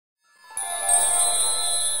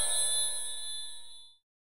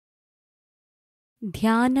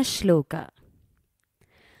Dhyana Sloka.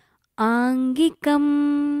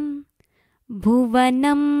 Angikam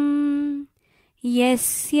bhuvanam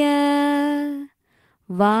yasya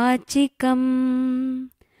vachikam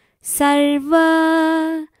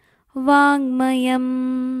sarva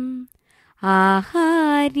vangmayam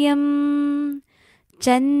aharyam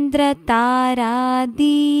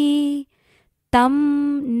chandrataradi tam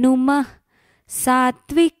numah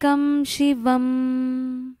satvikam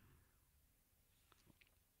shivam.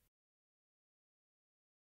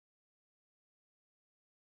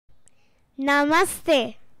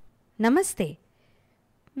 Namaste. Namaste.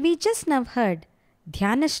 We just now heard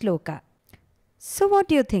Dhyana Sloka. So what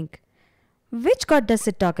do you think? Which god does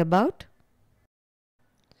it talk about?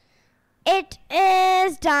 It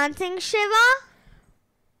is dancing Shiva.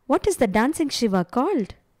 What is the dancing Shiva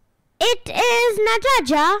called? It is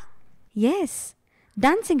Nataraja. Yes,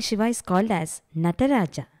 dancing Shiva is called as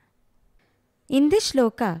Nataraja. In this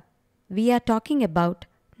shloka, we are talking about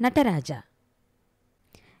Nataraja.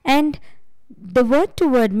 And the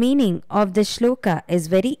word-to-word meaning of the shloka is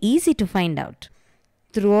very easy to find out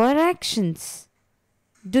through our actions.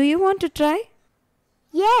 Do you want to try?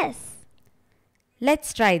 Yes.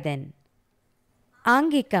 Let's try then.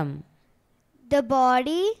 Angikam. The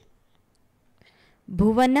body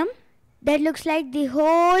Bhuvanam. that looks like the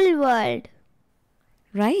whole world.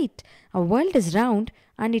 Right. Our world is round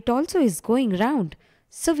and it also is going round.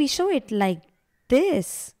 So we show it like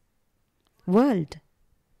this. World.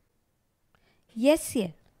 Yes, yeah.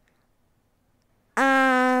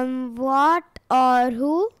 What or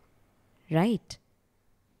who? Right.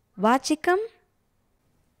 Vachikam.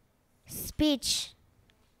 Speech.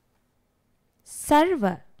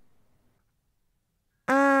 Sarva.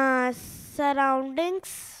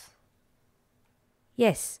 Surroundings.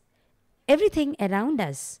 Yes. Everything around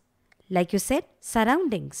us. Like you said,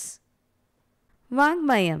 surroundings.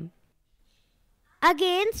 Vangmayam.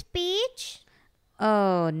 Again, speech.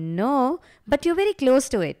 Oh no, but you're very close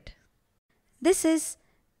to it. This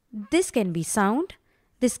can be sound,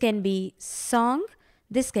 this can be song,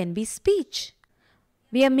 this can be speech.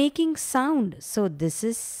 We are making sound, so this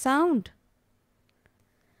is sound.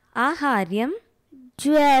 Aharyam.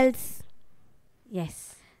 Jewels.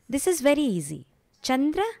 Yes, this is very easy.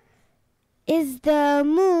 Chandra. Is the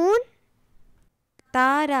moon.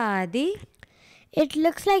 Taradi. It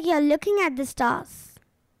looks like you're looking at the stars.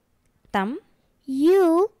 Tam.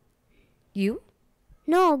 You. You.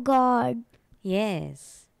 No, God.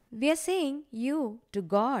 Yes, we are saying you to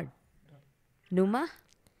God. Numa.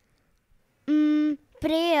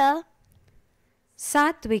 Prayer.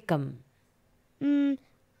 Satvikam. I'm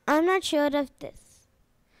not sure of this.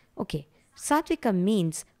 Okay, Satvikam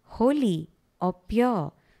means holy or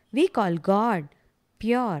pure. We call God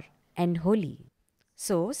pure and holy.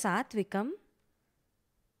 So, Satvikam.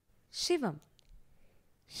 Shivam.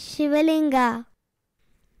 Shivalinga.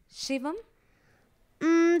 Shivam?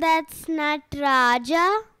 That's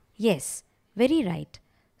Nataraja. Yes, very right.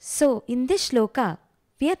 So, in this shloka,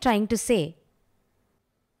 we are trying to say,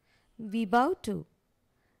 we bow to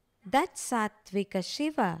that Satvika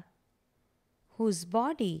Shiva, whose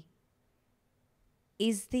body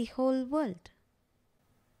is the whole world,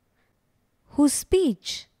 whose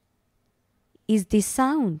speech is the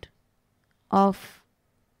sound of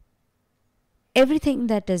everything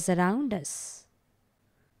that is around us,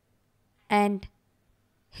 and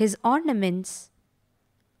his ornaments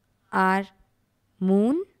are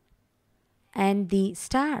moon and the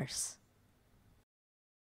stars.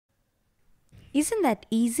 Isn't that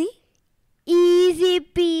easy? Easy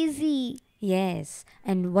peasy. Yes.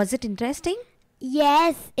 And was it interesting?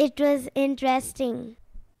 Yes, it was interesting.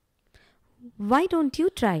 Why don't you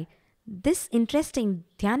try this interesting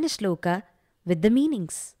Dhyana Shloka with the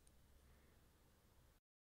meanings?